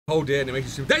Hold it and it makes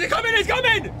you swim. There, he's coming, he's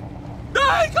coming! No,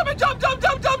 he's coming! Jump, jump,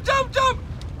 jump, jump, jump, jump!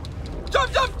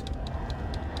 Jump, jump!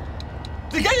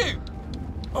 Did he get you?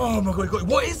 Oh my God, he got you.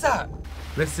 What is that?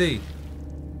 Let's see.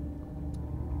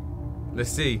 Let's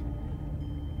see.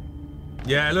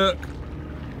 Yeah, look.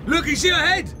 Look, you see her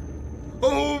head?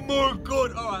 Oh my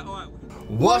God. All right, all right.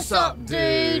 What's up,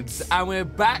 dudes? And we're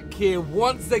back here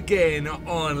once again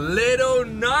on Little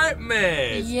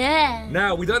Nightmares. Yeah.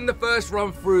 Now, we done the first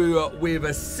run through with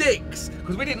a 6,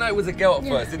 because we didn't know it was a girl at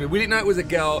first, did we? We didn't know it was a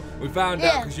girl. We found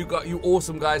out because you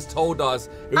awesome guys told us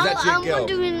it was actually a girl. I'm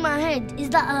wondering in my head, is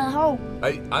that her home?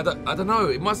 I don't know.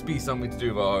 It must be something to do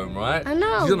with her home, right? I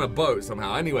know. She's on a boat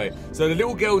somehow. Anyway, so the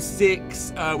little girl's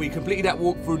 6. We completed that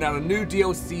walkthrough. Now, the new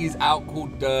DLC is out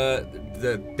called the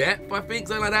Depth, I think,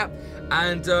 something like that.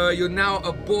 And you're now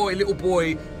a little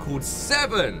boy called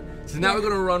 7. So now we're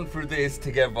gonna run through this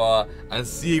together and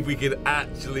see if we can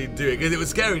actually do it. Because it was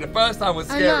scary. The first time was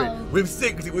scary. With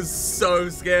 6, it was so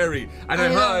scary. And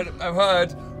I've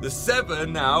heard the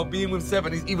 7 now, being with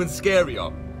 7 is even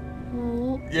scarier.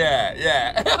 Ooh.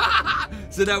 Yeah.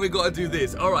 So now we gotta do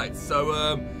this. All right,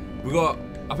 so we got,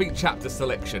 I think, chapter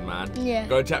selection, man. Yeah.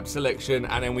 Go chapter selection,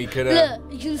 and then we can. Look,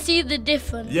 you can see the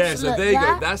difference. Yeah, so look, there you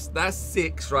go. That's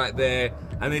 6 right there,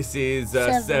 and this is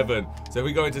 7. So if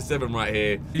we go into 7 right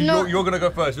here, you're gonna go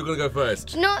first. You're gonna go first.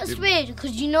 Do you know what's weird?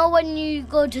 Because you know when you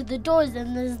go to the doors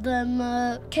and there's them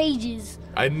cages.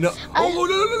 I know.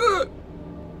 Oh, look!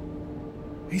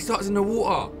 He starts in the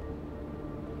water.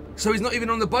 So he's not even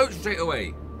on the boat straight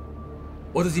away.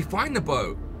 Or does he find the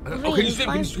boat? Oh, can you swim?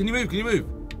 Can you move? Can you move?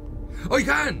 Oh, you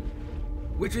can!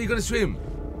 Which way are you gonna swim?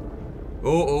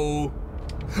 Oh!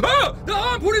 The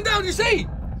arm pulling down, you see?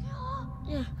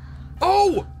 Yeah.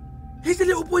 Oh! He's the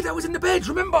little boy that was in the bed,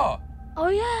 remember? Oh,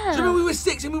 yeah. So remember we were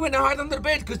 6 and we went to hide under the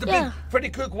bed because the big Freddy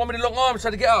Cook, one with the long arms,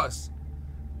 tried to get us.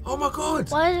 Oh my God.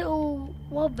 Why is it all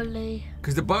wobbly?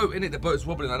 Because the boat, innit? The boat's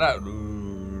wobbling like that.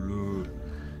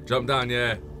 Jump down,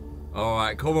 yeah. All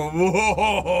right, come on.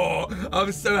 Whoa.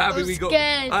 I'm so happy we got.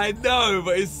 Scared. I know,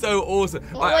 but it's so awesome.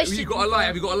 Right, have you got a light?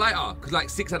 Have you got a lighter? Because like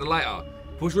 6 had a lighter.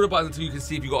 Push all the buttons until you can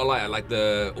see if you got a lighter. Like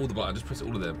all the buttons. Just press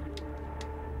all of them.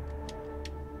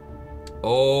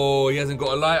 Oh, he hasn't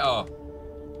got a lighter.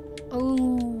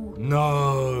 Oh.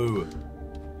 No.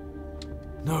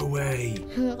 No way. He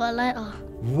hasn't got a lighter.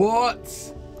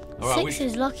 What? All right, 6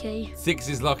 is lucky. 6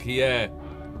 is lucky, yeah.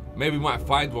 Maybe we might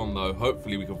find one though.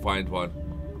 Hopefully we can find one.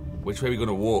 Which way are we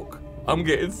gonna walk? I'm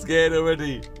getting scared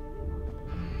already.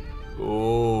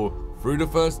 Oh, through the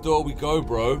first door we go,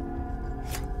 bro.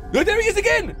 No, there he is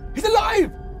again! He's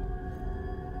alive!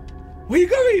 Where are you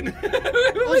going?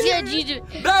 What's you do?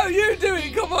 No, you do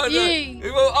it, come on. You.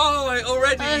 Oh,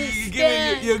 already,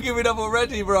 you're giving up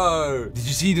already, bro. Did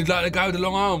you see the guy with the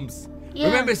long arms? Yeah.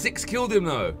 Remember 6 killed him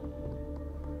though?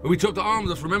 When we chopped the arms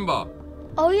off, remember?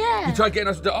 Oh, yeah. He tried getting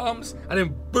us with the arms, and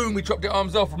then boom, we chopped the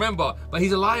arms off, remember? But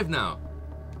he's alive now.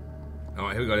 All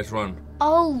right, here we go, let's run.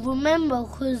 Oh, remember,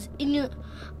 because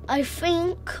I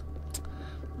think,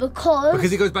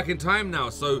 because he goes back in time now,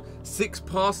 so 6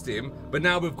 passed him, but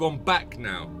now we've gone back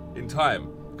now, in time.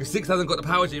 Because 6 hasn't got the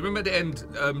powers yet. Remember at the end,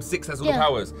 6 has all the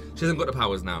powers. She hasn't got the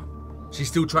powers now. She's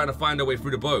still trying to find her way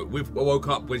through the boat. We woke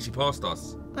up when she passed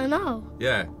us. I know.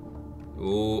 Yeah.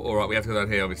 Oh, all right, we have to go down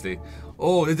here, obviously.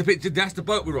 Oh, there's a picture. That's the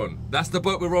boat we're on. That's the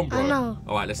boat we're on, bro. I know.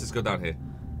 All right, let's just go down here.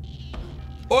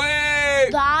 Oi!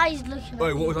 The eyes looking at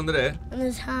Wait, me. what was under there? And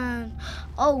his hand.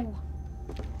 Oh.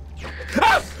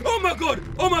 Ah! Oh my God!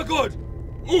 Oh my God!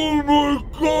 Oh my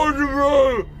God,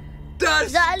 bro! That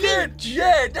scared.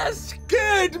 Yeah, that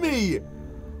scared me.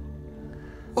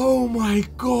 Oh my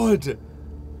God!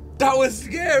 That was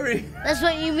scary. That's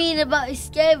what you mean about it's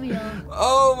scarier.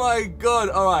 Oh my God!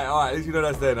 All right. You know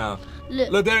that's there now.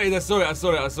 Look, there it is. I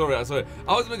saw it. I was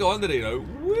gonna go under there, you know.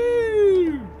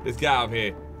 Woo! Let's get out of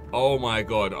here. Oh my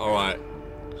God! All right.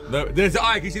 No, there's the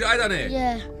eye. Can you see the eye down here?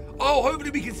 Yeah. Oh, hopefully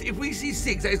we can see. If we see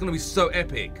 6, that is gonna be so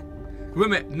epic.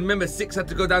 Remember 6 had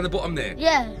to go down the bottom there.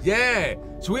 Yeah. Yeah.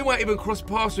 So we might even cross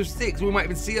paths with 6. We might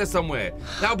even see her somewhere.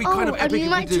 That would be kind of epic and we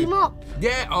might team up.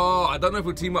 Yeah. Oh, I don't know if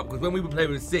we'll team up because when we were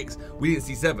playing with 6, we didn't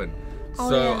see 7.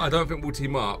 So I don't think we'll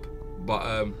team up. But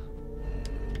oh,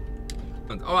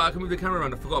 I can move the camera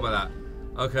around. I forgot about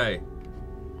that. Okay.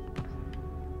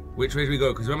 Which way do we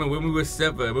go? Because remember when we were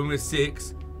 7, when we were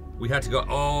 6, we had to go.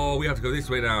 Oh, we have to go this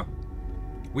way now.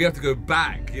 We have to go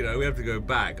back. You know, we have to go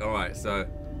back. All right. So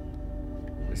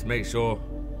let's make sure.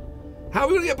 How are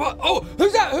we gonna get past? Oh,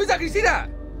 who's that? Who's that? Can you see that?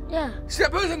 Yeah. See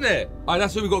that person there? All right,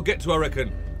 that's where we got to get to. I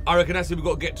reckon that's where we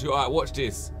got to get to. All right, watch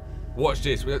this. Watch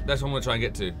this. That's what I'm gonna try and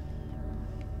get to.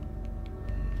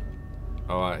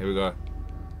 All right, here we go.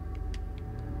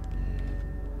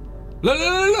 Look,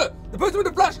 look, look, look! The person with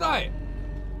the flashlight!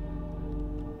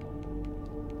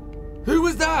 Who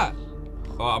was that?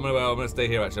 Oh, I'm gonna stay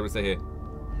here, actually. I'm gonna stay here.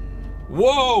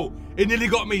 Whoa! It nearly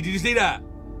got me. Did you see that?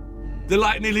 The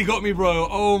light nearly got me, bro.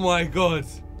 Oh my god.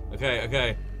 Okay,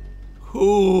 okay.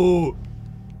 Ooh.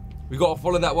 We gotta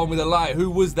follow that one with a light. Who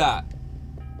was that?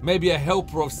 Maybe a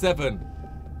helper of 7.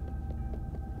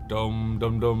 Dum,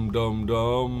 dum, dum, dum,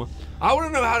 dum. I wanna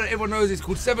know how everyone knows it's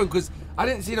called 7, because I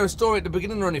didn't see no story at the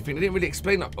beginning or anything. They didn't really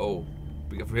explain that. Oh,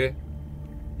 we go through here?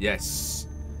 Yes.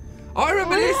 Oh, I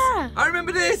remember this. Yeah. I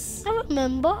remember this. I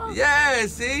remember. Yeah,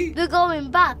 see? We're going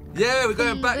back. Yeah, we're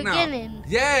going back now.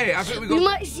 Yeah, I think we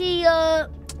might see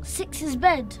Six's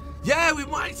bed. Yeah, we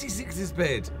might see Six's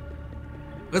bed.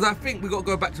 Because I think we got to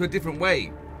go back to a different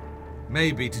way.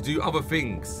 Maybe to do other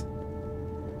things.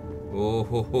 Oh,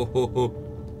 ho, ho, ho,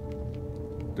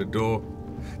 ho. The door.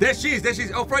 There she is, there she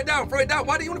is. Oh, throw it down, throw it down.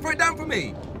 Why do you want to throw it down for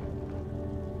me?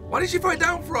 Why did she throw it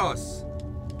down for us?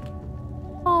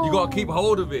 Oh. You got to keep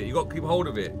hold of it. You got to keep hold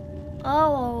of it.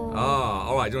 Oh. Ah,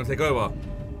 all right. Do you want to take over?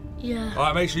 Yeah. All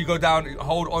right, make sure you go down,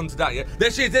 hold on to that, yeah? There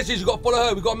she is, there she is. You got to follow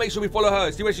her. We got to make sure we follow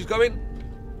her. See where she's going?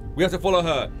 We have to follow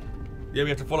her. Yeah, we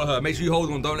have to follow her. Make sure you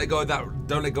hold on. Don't let go of that.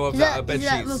 Don't let go of that bed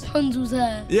sheets. Is that Rapunzel's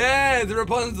hair? Yeah, the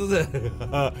Rapunzel's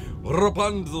hair.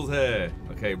 Rapunzel's hair.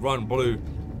 Okay, run, blue.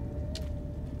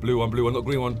 Blue one, not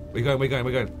green one. We're going, we're going,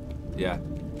 we're going. Yeah.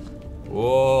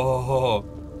 Whoa.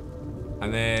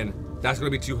 And then that's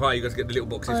gonna be too high. You guys get the little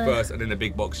boxes first, and then the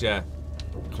big box. Yeah.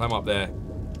 Climb up there.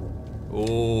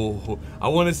 Oh, I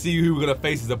want to see who we're gonna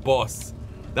face as a boss.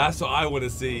 That's what I want to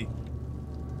see.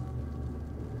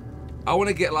 I want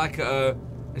to get like a.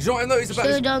 Do you know what I noticed about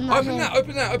this? Open that,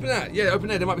 open that, open that. Yeah, open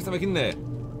there. There might be something in there.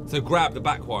 So grab the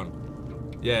back one.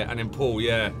 Yeah, and then pull.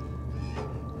 Yeah.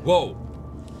 Whoa.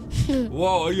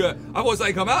 Whoa, yeah. I thought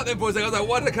something come out then for a second. I was like,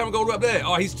 why did the camera go all the way up there?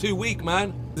 Oh, he's too weak,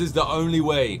 man. This is the only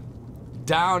way.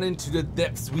 Down into the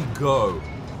depths we go.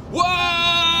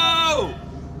 Whoa!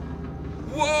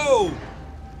 Whoa!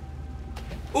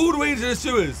 All the way into the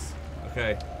sewers.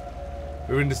 Okay.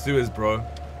 We're in the sewers, bro.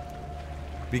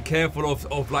 Be careful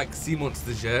of like sea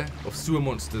monsters, yeah? Of sewer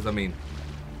monsters, I mean.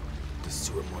 The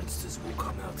sewer monsters will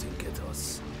come out and get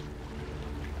us.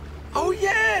 Oh,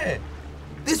 yeah!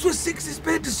 This was Six's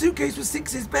bed. The suitcase was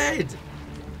Six's bed.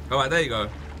 All right, there you go.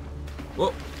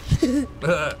 Whoop.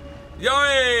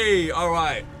 Yoy! All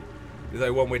right. There's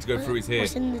only one way to go through is here.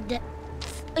 What's in the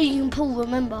depth? Oh, you can pull,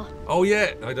 remember? Oh,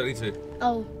 yeah. I don't need to.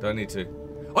 Oh. Don't need to.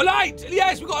 Oh, light!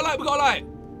 Yes, we got a light. We got a light.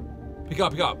 Pick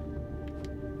up, pick up.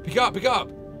 Pick up, pick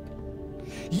up.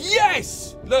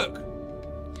 Yes! Look.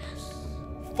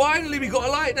 Finally, we got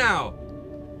a light now.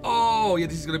 Oh, yeah,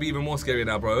 this is going to be even more scary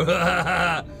now, bro.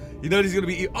 You know this is going to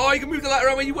be... Oh, you can move the light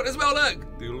around when you want as well, look.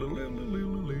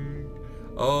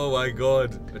 Oh, my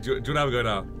God. Do you want to have a go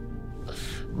now?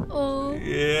 Oh.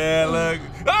 Yeah, look.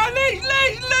 Ah,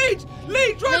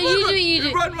 Leech, run,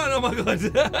 no, run, run. Oh, my God.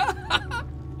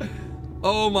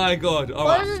 Oh, my God. All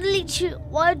right.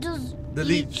 Why does the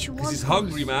leech want because he's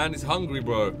hungry, man. He's hungry,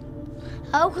 bro.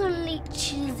 How can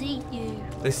leeches eat you?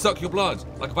 They suck your blood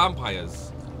like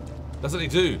vampires. That's what they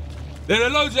do. There are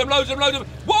loads of them, loads of them, loads of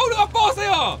them. Whoa, look how fast they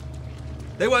are.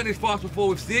 They weren't this fast before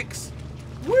with Six.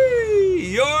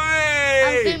 Whee! Yoy!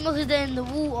 I think because they're in the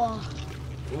water.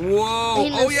 Whoa!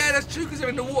 Oh yeah, that's true because they're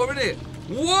in the water, isn't it?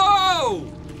 Whoa!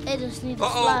 They just need to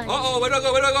slide. Where do I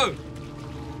go? Where do I go?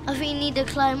 I think you need to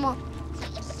climb up.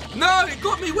 No, it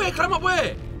got me. Where? Climb up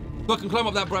where? So I can climb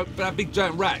up that big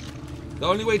giant rack. The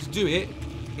only way to do it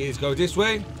is go this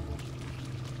way,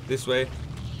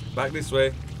 back this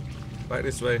way, back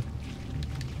this way.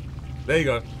 There you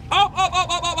go. Up, up, up,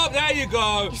 up, up, up. There you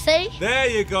go. You see? There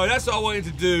you go. That's what I wanted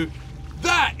to do.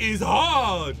 That is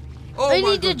hard. Oh I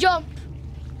my need God. to jump.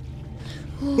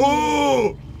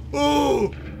 Oh!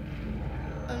 Oh!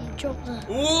 Jump there.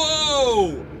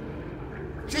 Whoa!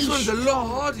 This one's a lot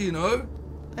harder, you know?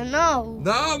 I know.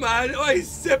 No, man. Oh, it's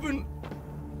 7.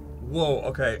 Whoa,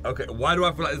 okay, okay. Why do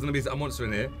I feel like there's going to be a monster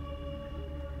in here?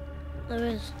 There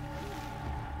is.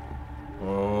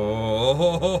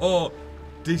 Oh,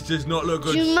 this does not look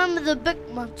good. Do you remember the big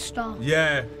monster?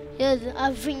 Yeah. Yeah,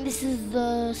 I think this is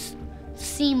the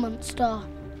sea monster.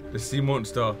 The sea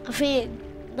monster. I think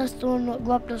that's the one that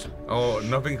grabbed us. Oh,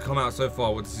 nothing's come out so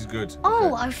far. Well, this is good.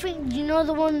 Oh, okay. I think, you know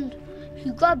the one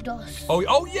who grabbed us? Oh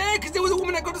yeah, because there was a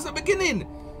woman that grabbed us at the beginning.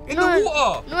 In the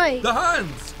water. No, wait. The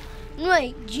hands. No,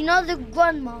 wait, do you know the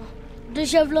grandma? Does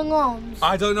she have long arms?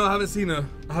 I don't know. I haven't seen her.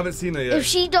 I haven't seen her yet. If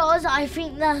she does, I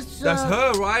think that's... That's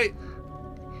her, right?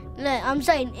 No, I'm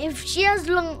saying, if she has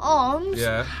long arms,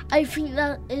 yeah. I think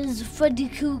that is Freddy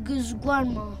Krueger's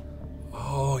grandma.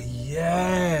 Oh,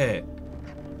 yeah.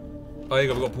 Oh, you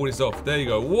go. We've got to pull this off. There you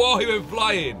go. Whoa, he went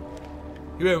flying.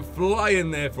 He went flying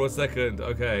there for a second.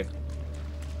 Okay.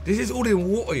 This is all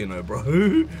in water, you know, bro.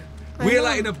 We're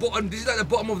like in the bottom. This is like the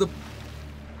bottom of the...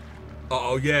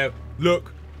 Uh-oh, yeah.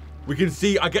 Look. We can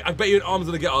see. I bet you an arm's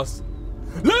gonna get us.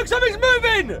 Look, something's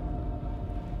moving!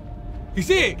 Can you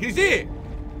see it? Can you see it?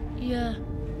 Yeah.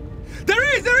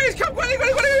 There is! Come quickly!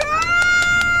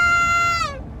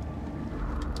 Ah!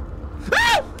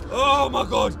 Ah! Oh my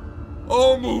god!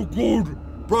 Oh my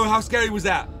god! Bro, how scary was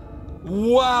that?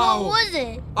 Wow! What was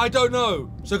it? I don't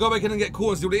know. So go back in and get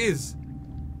caught and see what it is.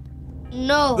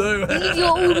 No. You need to go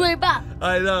all the way back.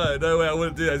 I know. No way. I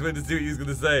wouldn't do that. I was waiting to see what you was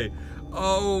gonna say.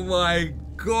 Oh my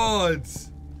god!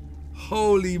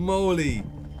 Holy moly!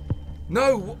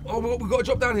 No! Oh my god! We got to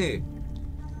drop down here.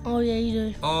 Oh yeah,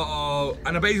 you do. Uh-oh.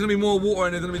 And I bet there's gonna be more water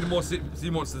and there's gonna be more sea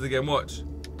monsters again. Watch.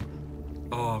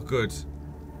 Oh, good.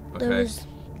 Okay.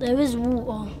 There is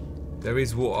water. There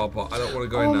is water, but I don't want to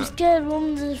go Oh, in I'm that. scared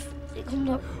when it comes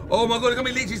up. Oh my god, look how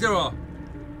many leeches there are.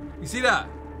 You see that?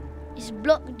 He's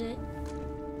blocked it.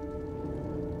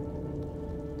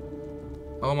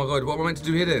 Oh my god, what am I meant to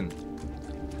do here then?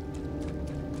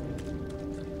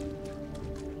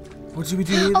 What should we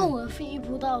do here? Oh, I think you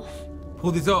pulled that off.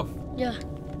 Pull this off? Yeah.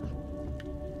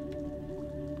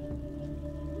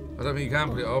 I don't think you can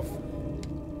put it off.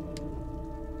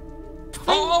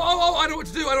 Oh, I know what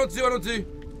to do, I know what to do.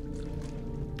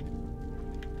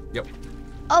 Yep.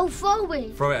 Oh, throw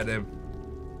it. Throw it at them.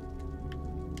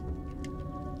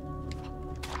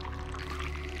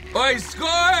 Oi,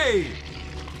 Sky!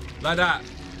 Like that.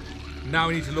 Now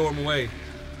we need to lure them away.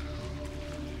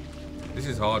 This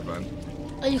is hard, man.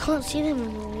 Oh, you can't see them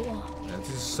in the water. Yeah,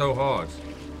 this is so hard.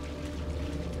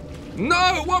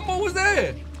 No, one more was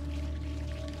there.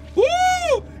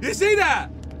 Woo! You see that?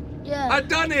 Yeah. I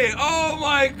done it. Oh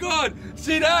my god.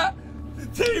 See that?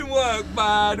 Teamwork,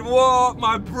 man. What?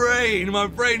 My brain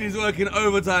is working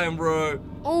overtime, bro.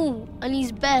 Oh, and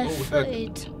he's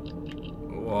barefooted.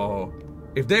 Whoa.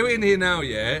 If they were in here now,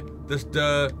 yeah,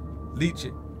 the leech.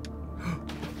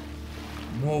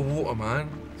 More water, man.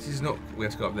 This is not. We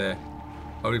have to go up there.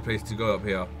 Only place to go up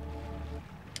here.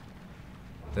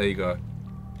 There you go.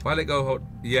 If I let go, hold.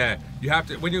 Yeah, you have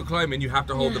to. When you're climbing, you have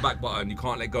to hold the back button. You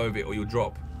can't let go of it or you'll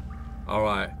drop. All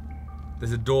right.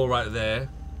 There's a door right there,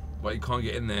 but you can't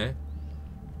get in there.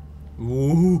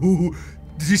 Ooh.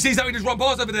 Did you see something just run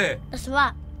past over there? That's a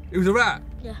rat. It was a rat?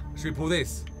 Yeah. Should we pull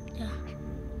this? Yeah.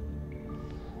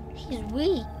 He's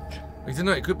weak. I don't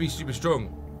know. It could be super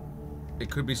strong. It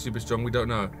could be super strong. We don't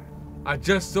know. I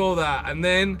just saw that, and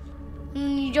then.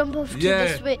 And you jump off to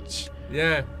the switch.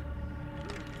 Yeah.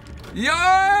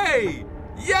 Yay!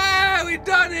 Yeah, we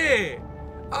done it!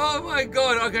 Oh my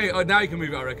god. Okay. Oh, now you can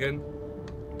move it, I reckon.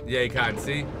 Yeah, you can.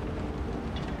 See?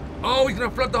 Oh, he's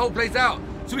gonna flood the whole place out.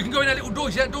 So we can go in that little door.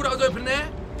 See that door that was open there?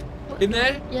 In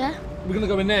there? Yeah. We're gonna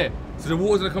go in there. So the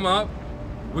water's gonna come up.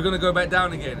 We're gonna go back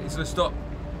down again. It's gonna stop.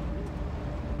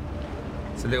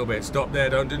 It's a little bit. Stop there.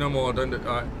 Don't do no more. Don't do.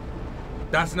 All right.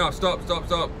 That's enough. Stop. Stop.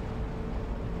 Stop.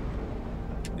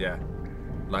 Yeah.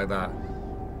 Like that.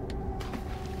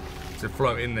 To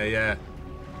float in there. Yeah.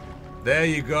 There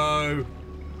you go.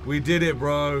 We did it,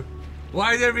 bro.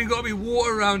 Why has everything got to be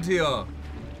water around here?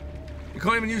 You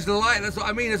can't even use the light. That's what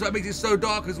I mean. That's what makes it so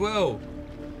dark as well.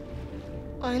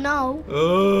 I know.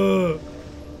 Ugh.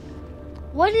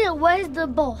 Where's the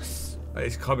boss?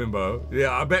 It's coming, bro.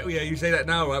 Yeah, I bet. Yeah, you say that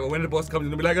now, right? But when the boss comes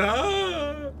in, they'll be like,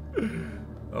 ah.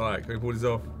 All right, can we pull this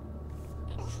off?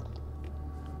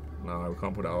 No, we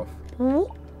can't pull that off.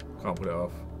 What? Can't pull it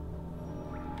off.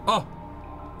 Oh,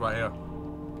 right here.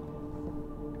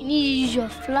 You need to use your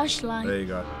flashlight. There you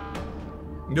go.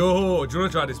 No, do you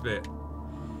want to try this bit?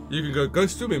 You can go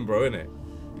swimming, bro, innit?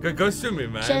 Go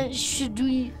swimming, man. Should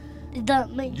we? Did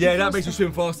that make? Yeah, that makes you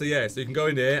swim faster. Yeah, so you can go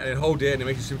in there and then hold it, and it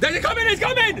makes you swim. There, he's coming! He's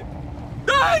coming!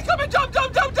 No, he's coming! Jump!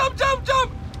 Jump! Jump! Jump! Jump!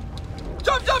 Jump!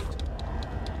 Jump! Jump!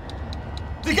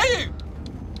 Did he get you?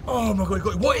 Oh my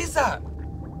god! What is that?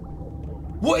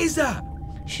 What is that?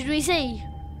 Should we see?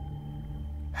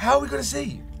 How are we gonna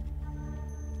see?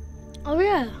 Oh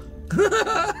yeah.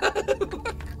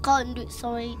 Can't do it.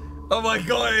 Sorry. Oh my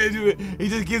god! He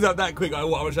just gives up that quick. I'm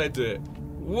gonna try to do it.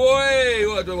 Wait!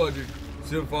 What do I want to do?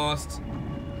 Swim fast.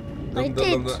 I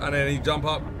did. And then you jump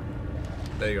up.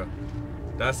 There you go.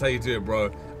 That's how you do it, bro.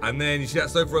 And then you see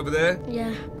that sofa over there?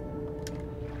 Yeah.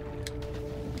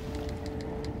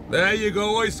 There you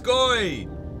go, oi, Sky!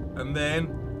 And then,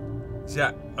 see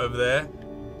that over there?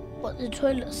 What, the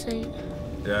toilet seat?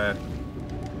 Yeah.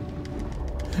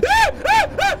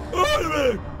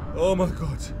 Oh my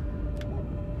god.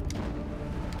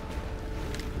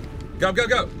 Go, go,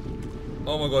 go!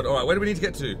 Oh my god, alright, where do we need to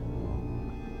get to?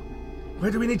 Where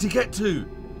do we need to get to?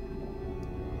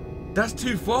 That's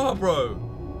too far, bro.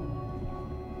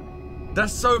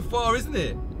 That's so far, isn't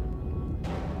it?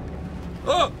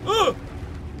 Oh! Oh!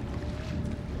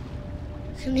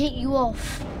 Can hit you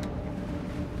off.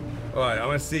 Alright, I'm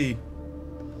gonna see.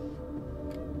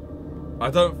 I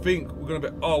don't think we're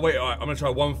gonna be. Oh, wait, alright, I'm gonna try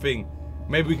one thing.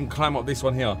 Maybe we can climb up this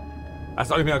one here. That's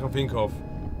the only thing I can think of.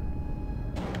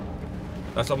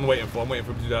 That's what I'm waiting for. I'm waiting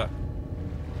for him to do that.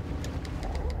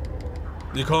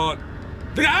 You can't.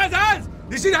 Look at the hands!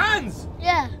 You see the hands?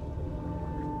 Yeah.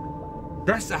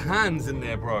 That's the hands in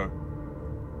there, bro.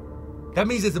 That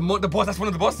means it's the boss. That's one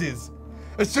of the bosses.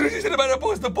 As soon as you said about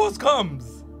the boss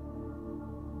comes.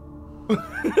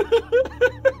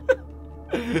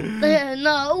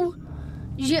 No.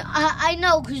 I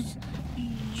know, because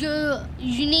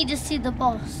you need to see the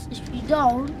boss. If you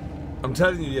don't... I'm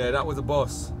telling you, yeah, that was a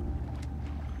boss.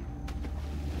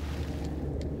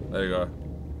 There you go.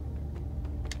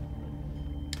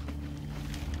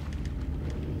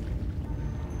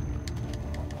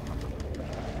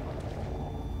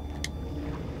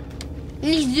 You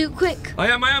need to do it quick. I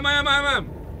am.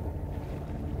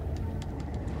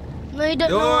 No, you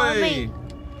don't know what I Oi. mean.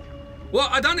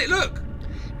 What? I done it, look.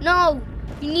 No,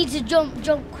 you need to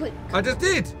jump quick. I just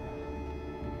did.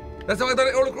 That's how I done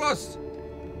it all across.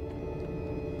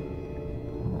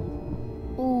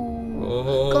 Ooh.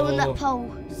 Oh. Go on that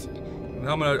pole.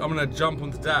 I'm gonna jump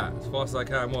onto that as fast as I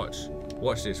can.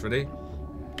 Watch this. Ready?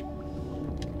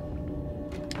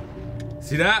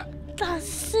 See that? That's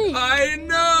sick. I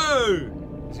know.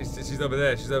 She's over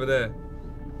there. She's over there.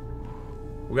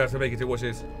 We're gonna have to make it to watch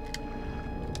this.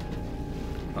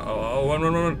 Oh, run.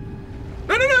 No,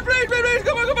 please,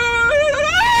 come on.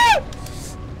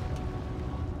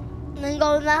 And then go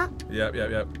on that. Yep.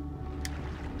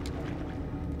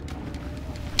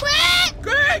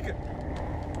 Quick!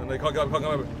 No, you can't go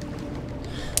over.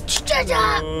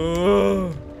 Cha-cha!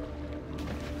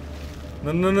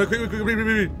 No, quick,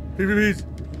 please.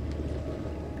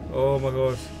 Oh my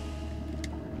gosh.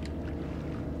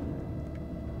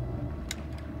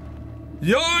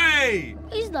 Yoi!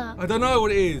 What is that? I don't know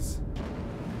what it is.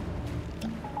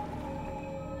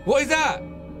 What is that?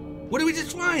 What did we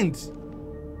just find?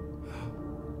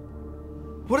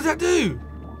 What does that do?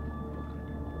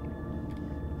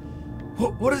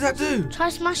 What does that do? Try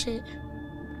smash it.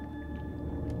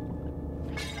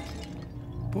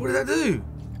 What did that do?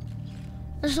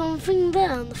 There's something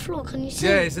there on the floor. Can you see?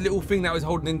 Yeah, it's a little thing that was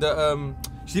holding in the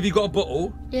see if you got a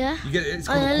bottle. Yeah. You get it. It's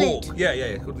called a lid. cork. Yeah.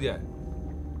 It's called, yeah.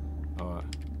 All right.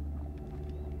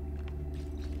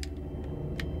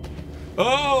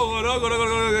 Oh no! Go.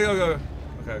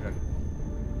 Okay.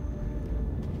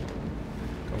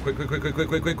 Come quick!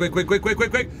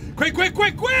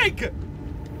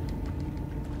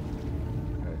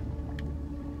 Okay.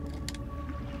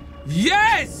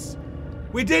 Yes!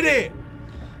 We did it!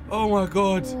 Oh my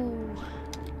god. Ooh.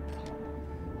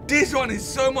 This one is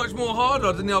so much more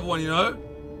harder than the other one, you know?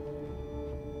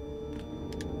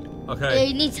 Okay. Yeah,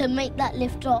 you need to make that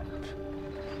lift up.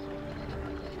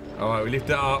 Alright, we lift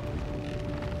it up.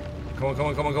 Come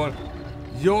on.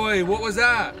 Yoi, what was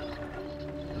that?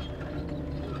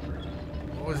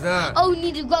 What was that? Oh, you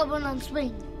need to grab one and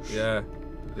swing. Yeah,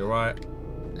 you're right.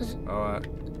 Alright.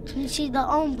 Can you see the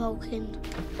arm poking?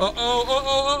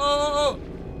 Oh.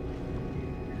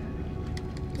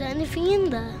 Is there anything in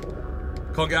there?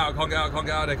 Can't get out of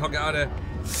there.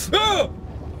 Oh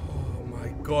my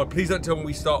god, please don't tell me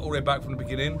we start all the way back from the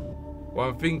beginning. Well,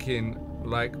 I'm thinking,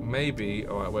 like, maybe...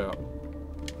 Alright, wait up.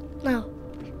 No.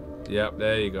 Yep,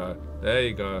 there you go.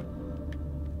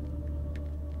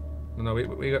 No,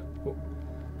 we got... What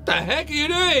the heck are you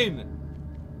doing?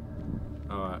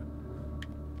 Alright.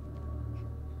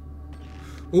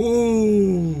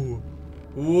 Ooh!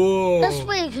 Whoa! That's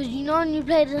weird, because you know when you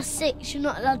play the 6, you're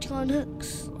not allowed to go on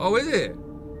hooks. Oh, is it?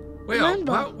 Wait,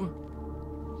 Remember?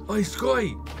 Oh, it's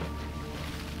Sky.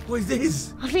 What is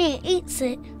this? I think it eats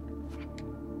it.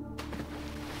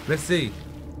 Let's see.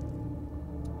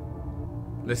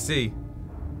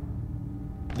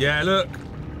 Yeah, look.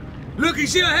 Look, you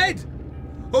see her head?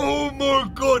 Oh my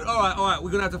god. Alright,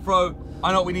 we're gonna have to throw...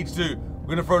 I know what we need to do.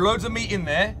 We're gonna throw loads of meat in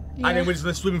there, Yeah. and then we're just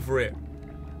gonna swim for it.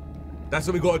 That's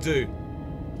what we gotta do.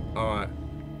 Alright.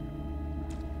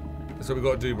 That's what we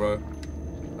gotta do, bro.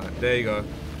 Alright, there you go.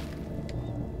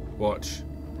 Watch.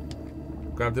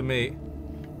 Grab the meat.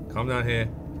 Come down here.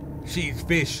 She eats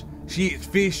fish. She eats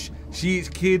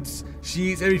kids.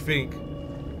 She eats everything.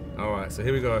 Alright, so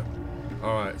here we go.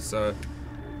 Alright, so...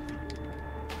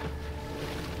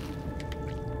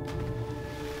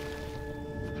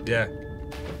 Yeah.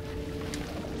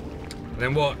 And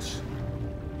then watch.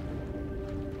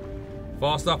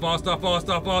 Faster, faster,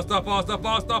 faster, faster, faster,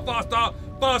 faster, faster,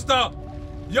 faster.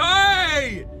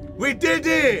 Yay! We did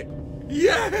it!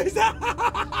 Yes!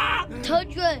 I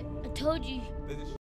told you.